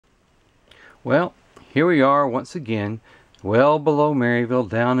Well, here we are once again, well below Maryville,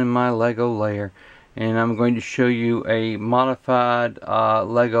 down in my Lego lair, and I'm going to show you a modified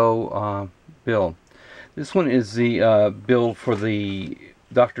Lego build. This one is the build for the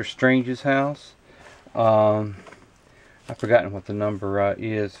Doctor Strange's house. I've forgotten what the number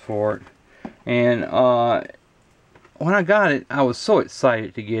is for it, and when I got it, I was so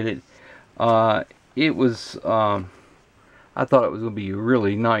excited to get it. It was I thought it was going to be a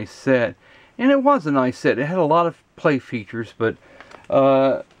really nice set. And it was a nice set. It had a lot of play features, but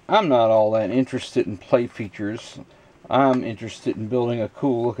I'm not all that interested in play features. I'm interested in building a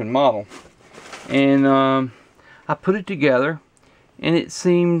cool looking model. And I put it together, and it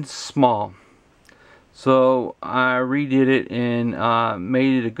seemed small. So I redid it and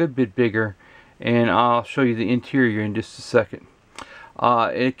made it a good bit bigger, and I'll show you the interior in just a second.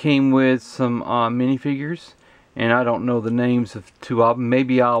 It came with some minifigures, and I don't know the names of two of them.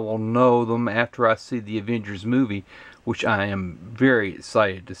 Maybe I will know them after I see the Avengers movie, which I am very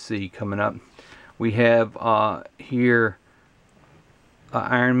excited to see coming up. We have here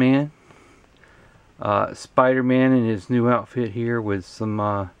Iron Man, Spider-Man in his new outfit here with some,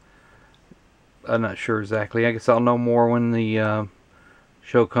 I'm not sure exactly. I guess I'll know more when the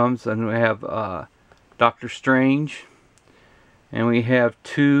show comes. And we have Doctor Strange. And we have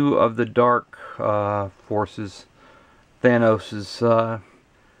two of the Dark Forces, Thanos'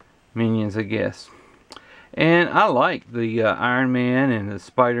 minions, I guess. And I like the Iron Man and the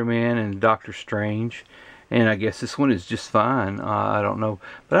Spider-Man and Doctor Strange. And I guess this one is just fine. I don't know.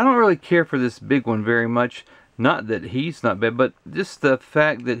 But I don't really care for this big one very much. Not that he's not bad, but just the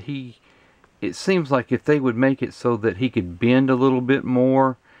fact that it seems like if they would make it so that he could bend a little bit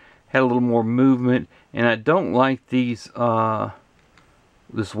more, had a little more movement. And I don't like these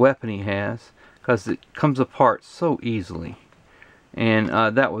this weapon he has, because it comes apart so easily. And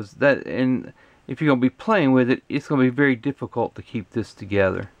and if you're going to be playing with it, it's going to be very difficult to keep this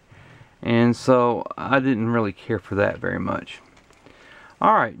together. And so I didn't really care for that very much.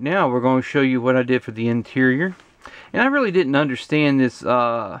 Alright, now we're going to show you what I did for the interior. And I really didn't understand this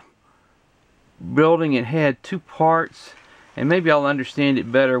building. It had two parts, and maybe I'll understand it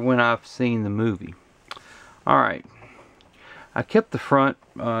better when I've seen the movie. Alright, I kept the front,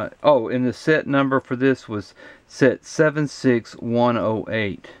 and the set number for this was set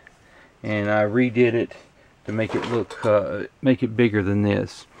 76108, and I redid it to make it look, make it bigger than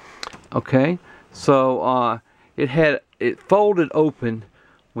this. Okay, so it folded open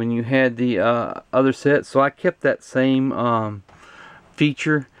when you had the other set, so I kept that same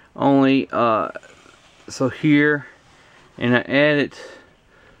feature, only so here, and I added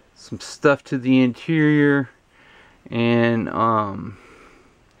some stuff to the interior and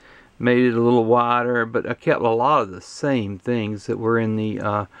made it a little wider, but I kept a lot of the same things that were in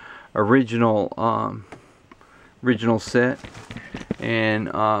the original set, and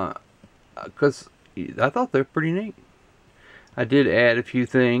because I thought they're pretty neat. I did add a few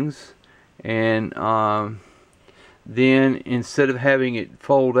things, and then instead of having it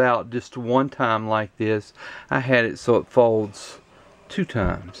fold out just one time like this, I had it so it folds two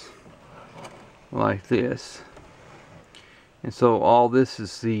times like this. And so all this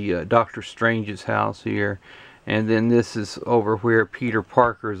is the Doctor Strange's house here, and then this is over where Peter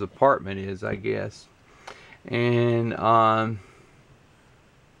Parker's apartment is, I guess. And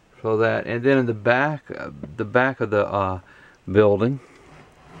so that, and then in the back of the building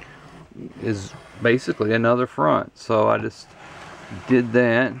is basically another front. So I just did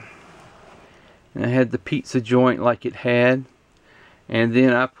that, and I had the pizza joint like it had, and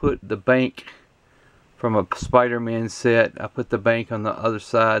then I put the bank from a Spider-Man set. I put the bank on the other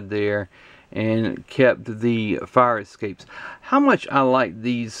side there and kept the fire escapes. How much I like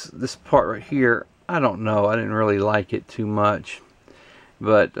this part right here, I don't know. I didn't really like it too much,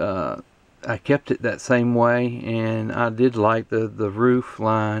 but I kept it that same way, and I did like the roof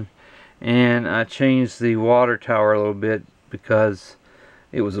line, and I changed the water tower a little bit because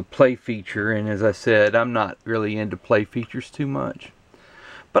it was a play feature, and as I said, I'm not really into play features too much.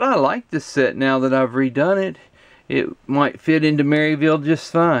 But I like this set now that I've redone it. It might fit into Maryville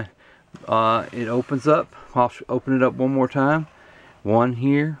just fine. It opens up. I'll open it up one more time. One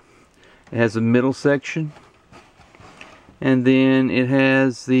here. It has a middle section. And then it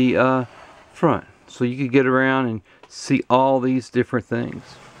has the front. So you could get around and see all these different things.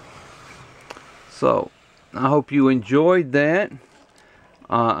 So I hope you enjoyed that.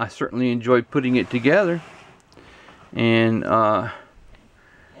 I certainly enjoyed putting it together. And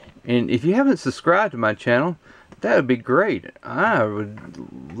if you haven't subscribed to my channel, that would be great. I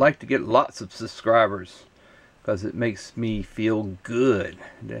would like to get lots of subscribers. because it makes me feel good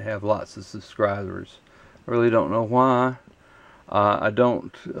to have lots of subscribers. I really don't know why. I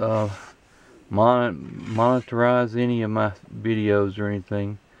don't monetize any of my videos or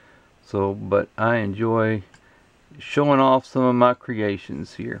anything, so but I enjoy showing off some of my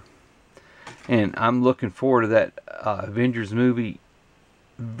creations here, and I'm looking forward to that Avengers movie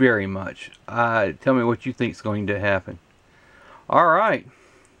very much. Tell me what you think is going to happen. Alright,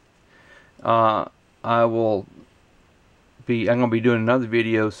 I'm going to be doing another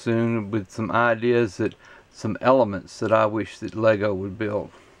video soon with some ideas, some elements that I wish that Lego would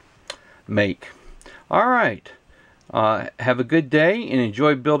make. Alright, have a good day and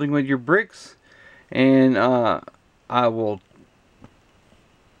enjoy building with your bricks, and I will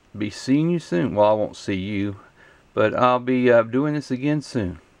be seeing you soon. Well, I won't see you, but I'll be doing this again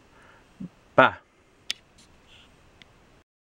soon. Bye.